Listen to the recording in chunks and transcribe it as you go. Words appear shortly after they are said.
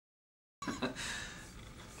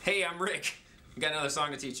Hey, I'm Rick. Got another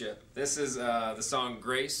song to teach you. This is the song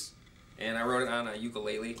Grace, and I wrote it on a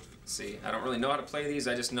ukulele. See, I don't really know how to play these.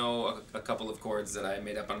 I just know a couple of chords that I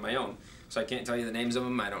made up on my own. So I can't tell you the names of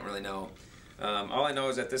them. I don't really know. All I know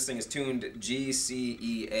is that this thing is tuned G, C,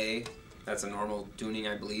 E, A. That's a normal tuning,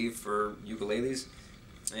 I believe, for ukuleles.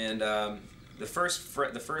 And the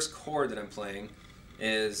first chord that I'm playing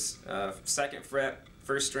is 2nd fret,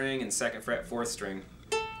 1st string, and 2nd fret, 4th string.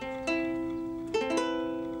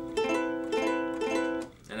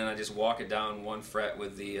 And then I just walk it down 1 fret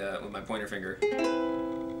with the with my pointer finger.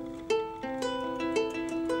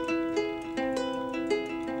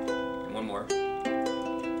 And 1 more.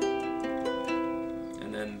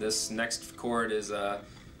 And then this next chord is the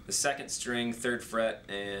 2nd string, 3rd fret,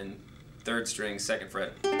 and 3rd string, 2nd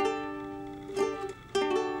fret.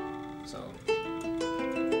 So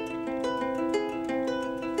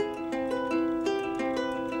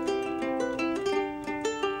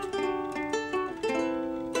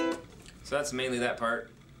that's mainly that part,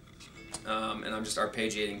 and I'm just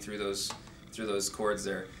arpeggiating through those chords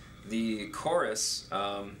there. The chorus,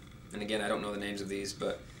 and again I don't know the names of these,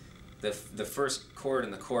 but the first chord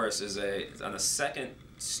in the chorus is on the second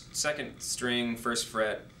string, 1st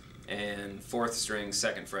fret, and 4th string,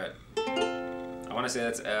 2nd fret. I want to say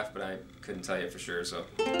that's F, but I couldn't tell you for sure. So.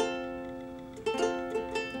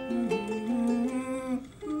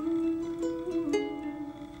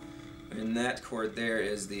 And that chord there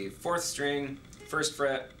is the 4th string, 1st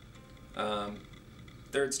fret,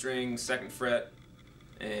 3rd string, 2nd fret,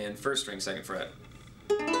 and 1st string, 2nd fret.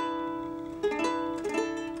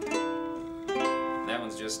 That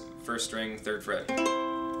one's just 1st string, 3rd fret.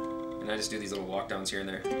 And I just do these little walk downs here and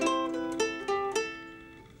there.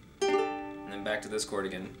 And then back to this chord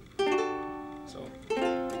again. So.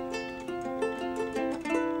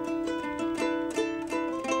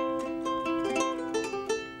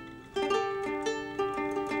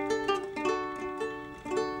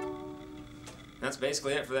 That's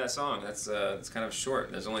basically it for that song. It's kind of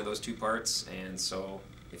short. There's only those 2 parts, and so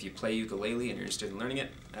if you play ukulele and you're interested in learning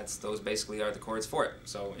it, those basically are the chords for it.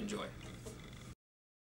 So enjoy.